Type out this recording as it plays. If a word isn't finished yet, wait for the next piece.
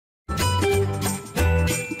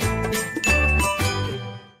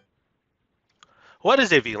What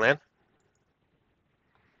is a VLAN?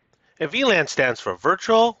 A VLAN stands for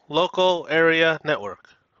Virtual Local Area Network.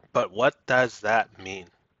 But what does that mean?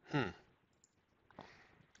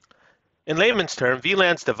 In layman's term,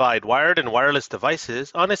 VLANs divide wired and wireless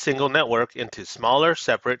devices on a single network into smaller,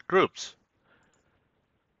 separate groups.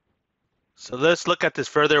 So let's look at this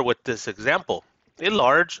further with this example. A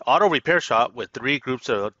large auto repair shop with three groups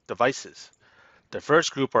of devices. The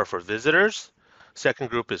first group are for visitors, second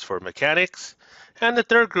group is for mechanics, and the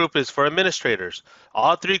third group is for administrators.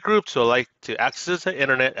 All three groups will like to access the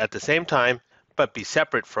internet at the same time, but be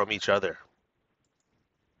separate from each other.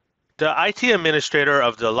 The IT administrator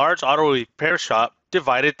of the large auto repair shop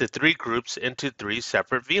divided the three groups into three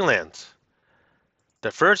separate VLANs.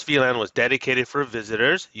 The first VLAN was dedicated for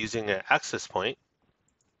visitors using an access point.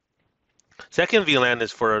 Second VLAN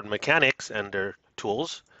is for mechanics and their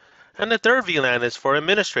tools. And the third VLAN is for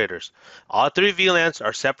administrators. All three VLANs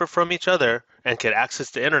are separate from each other and can access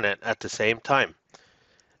the internet at the same time.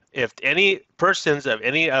 If any persons of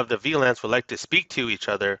any of the VLANs would like to speak to each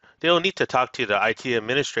other, they will need to talk to the IT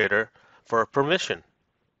administrator for permission.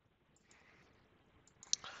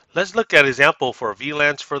 Let's look at an example for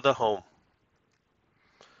VLANs for the home.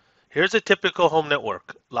 Here's a typical home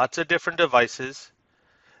network. Lots of different devices.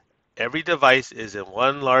 Every device is in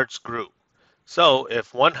one large group. So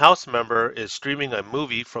if one house member is streaming a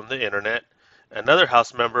movie from the internet, another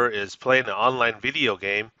house member is playing an online video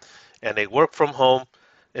game, and a work from home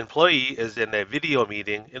employee is in a video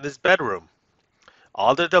meeting in his bedroom.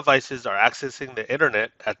 All the devices are accessing the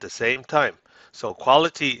internet at the same time, so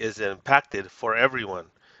quality is impacted for everyone,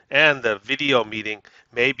 and the video meeting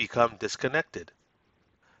may become disconnected.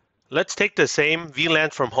 Let's take the same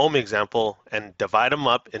VLAN from home example and divide them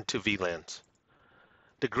up into VLANs.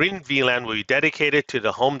 The green VLAN will be dedicated to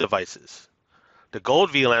the home devices. The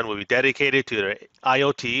gold VLAN will be dedicated to the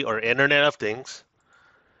IoT or Internet of Things.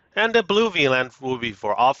 And the blue VLAN will be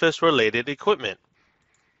for office-related equipment.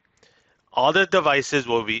 All the devices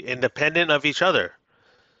will be independent of each other.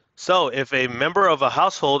 So if a member of a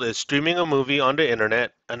household is streaming a movie on the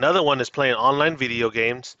internet, another one is playing online video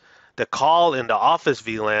games, the call in the office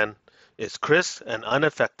VLAN is crisp and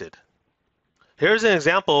unaffected. Here's an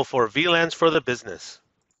example for VLANs for the business.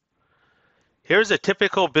 Here's a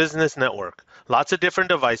typical business network. Lots of different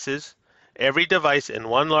devices, every device in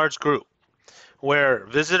one large group, where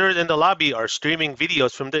visitors in the lobby are streaming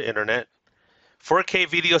videos from the internet, 4K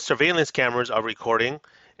video surveillance cameras are recording,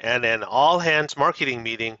 and an all-hands marketing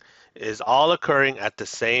meeting is all occurring at the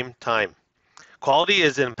same time. Quality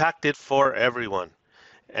is impacted for everyone,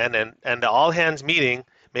 and the all-hands meeting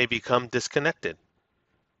may become disconnected.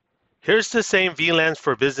 Here's the same VLANs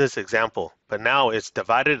for business example, but now it's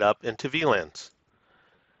divided up into VLANs.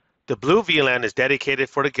 The blue VLAN is dedicated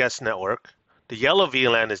for the guest network. The yellow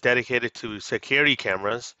VLAN is dedicated to security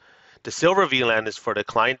cameras. The silver VLAN is for the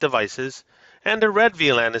client devices. And the red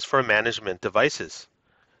VLAN is for management devices.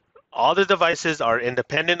 All the devices are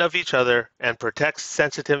independent of each other and protect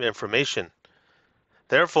sensitive information.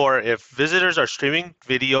 Therefore, if visitors are streaming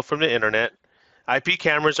video from the internet, IP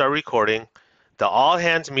cameras are recording, the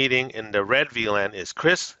all-hands meeting in the red VLAN is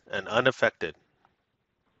crisp and unaffected.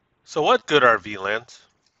 So what good are VLANs?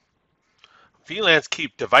 VLANs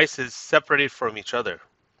keep devices separated from each other.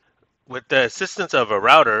 With the assistance of a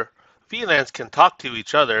router, VLANs can talk to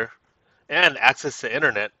each other and access the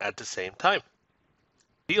internet at the same time.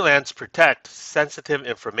 VLANs protect sensitive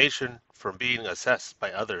information from being accessed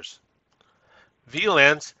by others.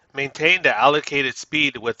 VLANs maintain the allocated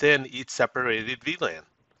speed within each separated VLAN.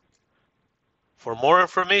 For more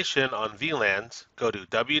information on VLANs, go to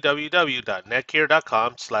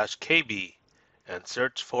www.netgear.com/kb and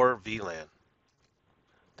search for VLAN.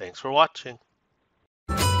 Thanks for watching.